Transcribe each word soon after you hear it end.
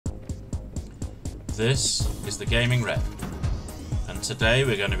This is the Gaming Rep, and today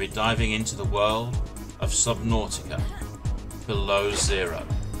we're going to be diving into the world of Subnautica Below Zero.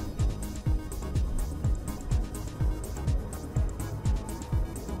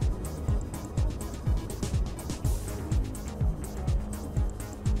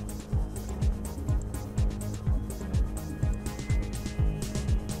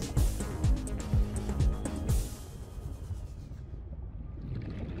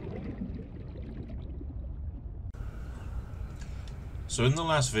 So in the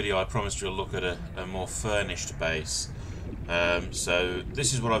last video I promised you a look at a more furnished base. So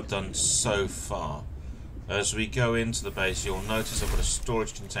this is what I've done so far. As we go into the base, you'll notice I've got a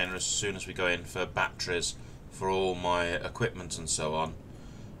storage container as soon as we go in for batteries for all my equipment and so on.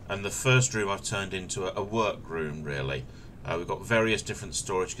 And the first room I've turned into a work room really. We've got various different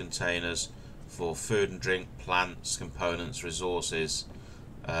storage containers for food and drink, plants, components, resources,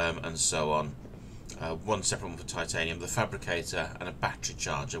 and so on. One separate one for titanium, the fabricator, and a battery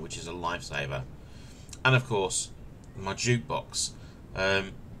charger, which is a lifesaver. And of course, my jukebox. Now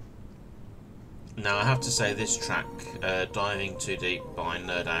I have to say this track, Diving Too Deep by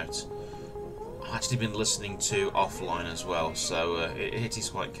Nerd Out, I've actually been listening to offline as well, so it is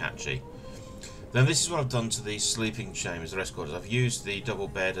quite catchy. Then this is what I've done to the sleeping chambers, the rest quarters. I've used the double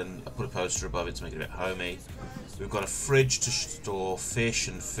bed and I put a poster above it to make it a bit homey. We've got a fridge to store fish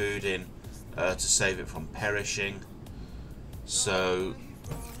and food in, to save it from perishing, so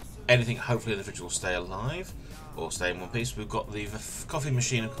anything hopefully in the fridge will stay alive or stay in one piece. We've got the coffee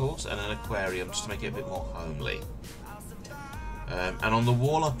machine of course, and an aquarium just to make it a bit more homely. And on the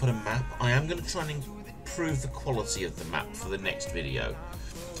wall I've put a map. I am going to try and improve the quality of the map for the next video.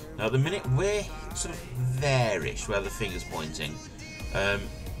 Now at the minute we're sort of there-ish where the finger's pointing.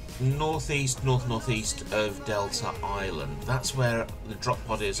 Northeast, northeast of Delta Island. That's where the drop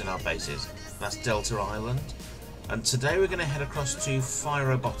pod is and our base is. That's Delta Island. And today we're going to head across to Phi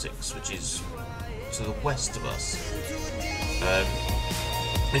Robotics, which is to the west of us.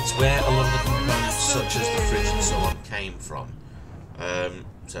 It's where a lot of the components, such as the fridge and so on, came from.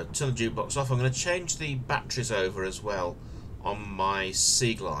 So turn the jukebox off. I'm going to change the batteries over as well on my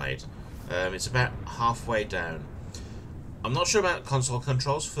Sea Glide. It's about halfway down. I'm not sure about console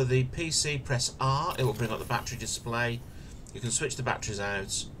controls. For the PC, press R, it will bring up the battery display. You can switch the batteries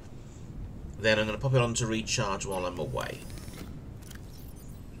out. Then I'm going to pop it on to recharge while I'm away.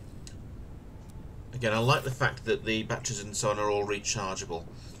 Again, I like the fact that the batteries and so on are all rechargeable.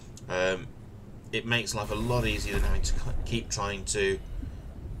 It makes life a lot easier than having to keep trying to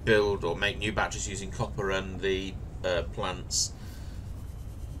build or make new batteries using copper and the plants.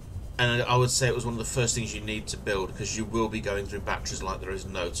 And I would say it was one of the first things you need to build, because you will be going through batteries like there is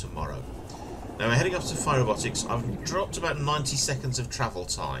no tomorrow. Now we're heading off to Phi Robotics. I've dropped about 90 seconds of travel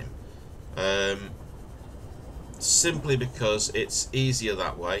time. Simply because it's easier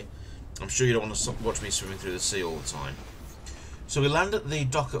that way. I'm sure you don't want to watch me swimming through the sea all the time. So we land at the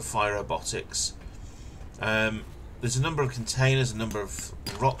dock at Phi Robotics. There's a number of containers, a number of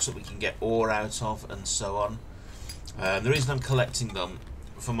rocks that we can get ore out of and so on. The reason I'm collecting them,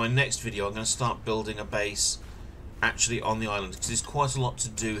 for my next video I'm going to start building a base actually on the island, because there's quite a lot to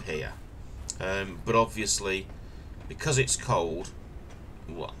do here. But obviously because it's cold,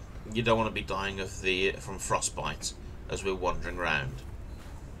 well, you don't want to be dying of from frostbite as we're wandering around.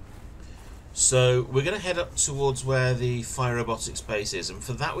 So we're going to head up towards where the Phi Robotics base is, and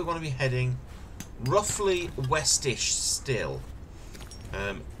for that we want to be heading roughly westish still.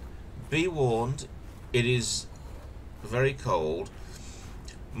 Be warned, it is very cold.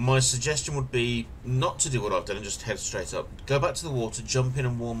 My suggestion would be not to do what I've done and just head straight up. Go back to the water, jump in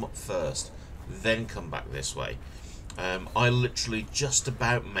and warm up first, then come back this way. I literally just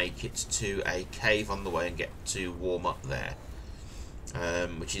about make it to a cave on the way and get to warm up there,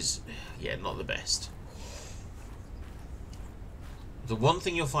 which is, yeah, not the best. The one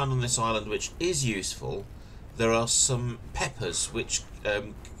thing you'll find on this island which is useful, there are some peppers which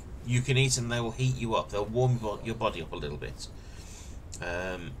you can eat and they will heat you up. They'll warm your body up a little bit.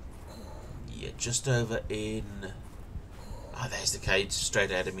 Yeah, just over in... Ah, there's the cage straight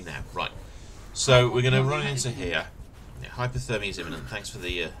ahead of me now. Right, so we're going to run into here. Yeah, hypothermia is imminent. Thanks for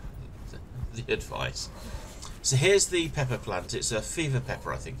the advice. So here's the pepper plant. It's a fever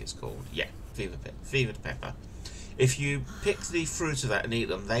pepper, I think it's called. Yeah, fevered pepper. If you pick the fruit of that and eat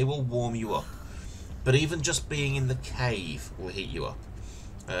them, they will warm you up. But even just being in the cave will heat you up.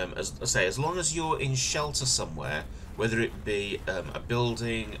 As I say, as long as you're in shelter somewhere, whether it be a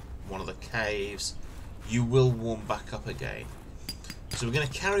building, one of the caves, you will warm back up again. So we're going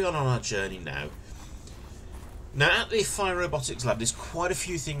to carry on our journey now. Now, at the Phi Robotics lab, there's quite a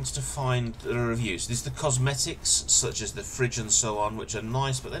few things to find that are of use. There's the cosmetics, such as the fridge and so on, which are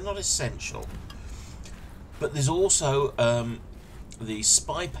nice, but they're not essential. But there's also the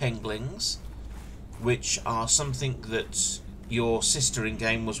spy penguins, which are something that your sister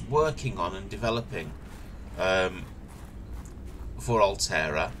in-game was working on and developing for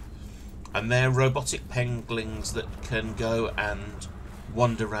Altera. And they're robotic penguins that can go and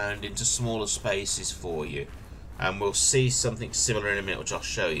wander around into smaller spaces for you. And we'll see something similar in a minute, which I'll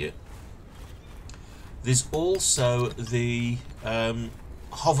show you. There's also the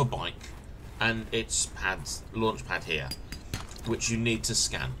hover bike and its launch pad here, which you need to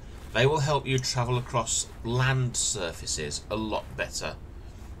scan. They will help you travel across land surfaces a lot better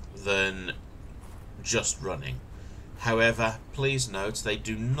than just running. However, please note they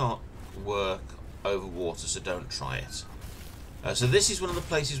do not work over water, so don't try it. So this is one of the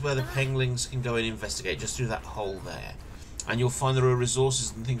places where the penguins can go and investigate, just through that hole there. And you'll find there are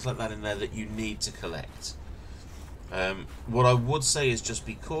resources and things like that in there that you need to collect. What I would say is just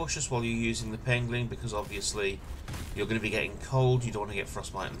be cautious while you're using the penguin, because obviously you're going to be getting cold, you don't want to get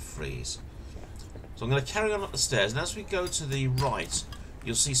frostbite and freeze. So I'm going to carry on up the stairs, and as we go to the right,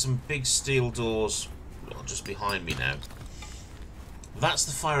 you'll see some big steel doors just behind me now. That's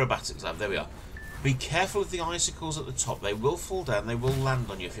the Phi Robotics lab, there we are. Be careful of the icicles at the top. They will fall down. They will land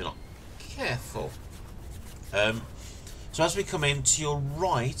on you if you're not careful. So as we come in, to your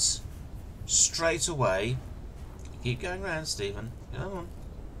right, straight away... Keep going round, Stephen. Come on.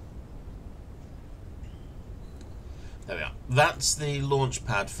 There we are. That's the launch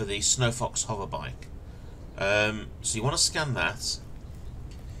pad for the Snowfox hover bike. So you want to scan that.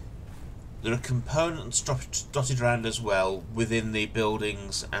 There are components dotted around as well within the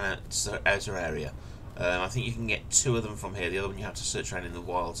buildings and outer area. I think you can get 2 of them from here. The other one you have to search around in the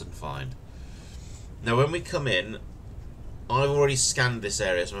wilds and find. Now when we come in, I've already scanned this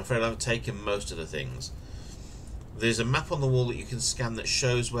area, so I'm afraid I've taken most of the things. There's a map on the wall that you can scan that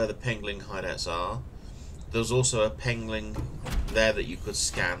shows where the penguin hideouts are. There's also a penguin there that you could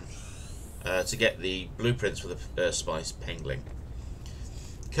scan to get the blueprints for the spice penguin.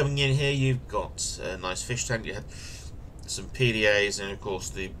 Coming in here, you've got a nice fish tank. You had some PDAs and, of course,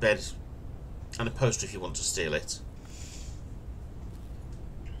 the bed and a poster if you want to steal it.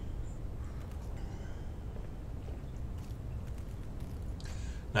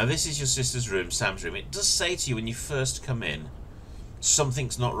 Now, this is your sister's room, Sam's room. It does say to you when you first come in,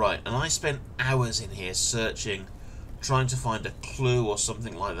 something's not right. And I spent hours in here searching, trying to find a clue or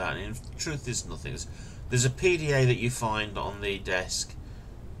something like that. And in truth, there's nothing. There's a PDA that you find on the desk,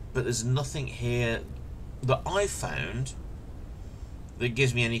 but there's nothing here that I found that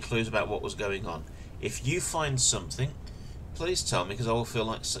gives me any clues about what was going on. If you find something, please tell me, because I will feel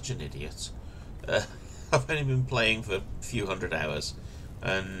like such an idiot. I've only been playing for a few hundred hours,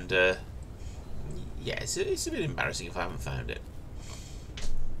 and yeah, it's a bit embarrassing if I haven't found it.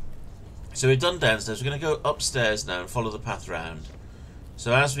 So we're done downstairs. We're going to go upstairs now and follow the path round.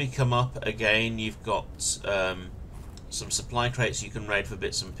 So as we come up again, you've got some supply crates you can raid for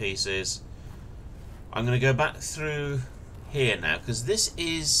bits and pieces. I'm going to go back through here now, because this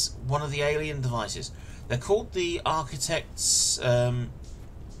is one of the alien devices. They're called the Architects, and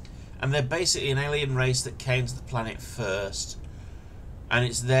they're basically an alien race that came to the planet first, and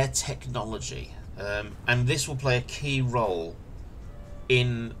it's their technology. And this will play a key role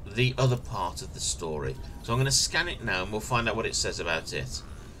in the other part of the story. So I'm going to scan it now and we'll find out what it says about it.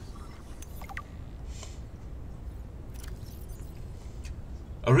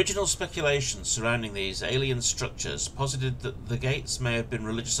 Original speculations surrounding these alien structures posited that the gates may have been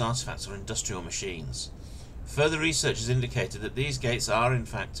religious artifacts or industrial machines. Further research has indicated that these gates are in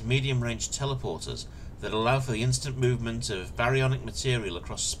fact medium-range teleporters that allow for the instant movement of baryonic material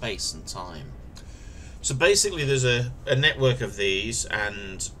across space and time. So basically there's a network of these,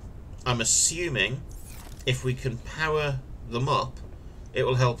 and I'm assuming if we can power them up, it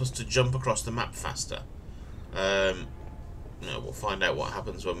will help us to jump across the map faster. No, we'll find out what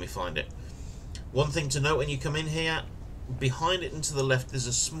happens when we find it. One thing to note when you come in here, behind it and to the left there's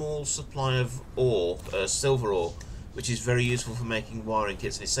a small supply of ore, silver ore, which is very useful for making wiring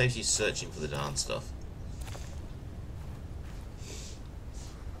kits, and it saves you searching for the darn stuff.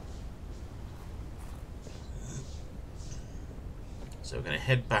 So we're going to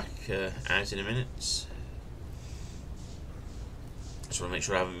head back out in a minute. Just want to make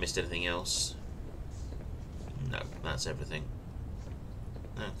sure I haven't missed anything else. No, that's everything.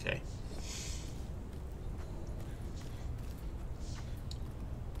 Okay.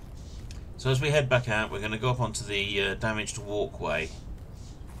 So as we head back out, we're going to go up onto the damaged walkway,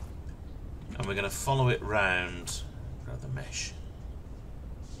 and we're we're going to follow it round. Grab the mesh.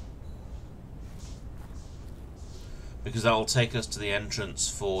 Because that will take us to the entrance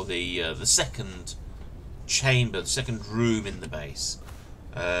for the second chamber, the second room in the base.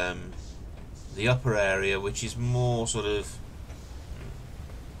 The upper area, which is more sort of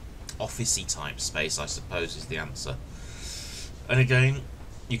officey type space, I suppose, is the answer. And again,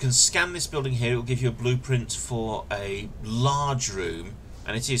 you can scan this building here. It will give you a blueprint for a large room,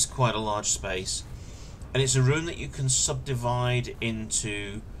 and it is quite a large space. And it's a room that you can subdivide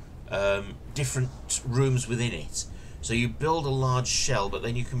into different rooms within it. So you build a large shell, but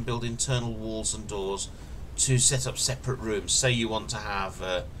then you can build internal walls and doors to set up separate rooms. Say you want to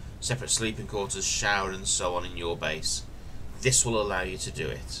have separate sleeping quarters, shower and so on in your base. This will allow you to do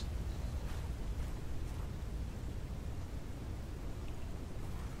it.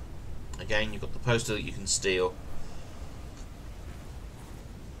 Again, you've got the poster that you can steal.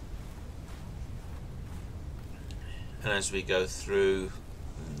 And as we go through,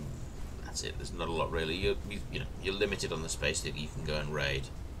 that's it. There's not a lot really. You're limited on the space that you can go and raid.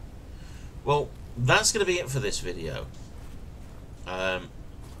 Well, that's going to be it for this video.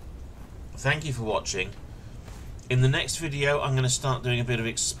 Thank you for watching. In the next video, I'm going to start doing a bit of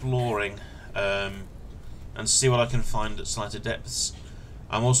exploring and see what I can find at slighter depths.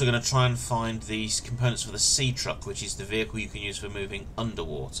 I'm also going to try and find these components for the sea truck, which is the vehicle you can use for moving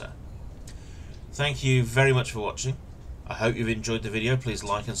underwater. Thank you very much for watching. I hope you've enjoyed the video. Please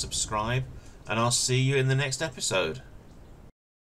like and subscribe, and I'll see you in the next episode.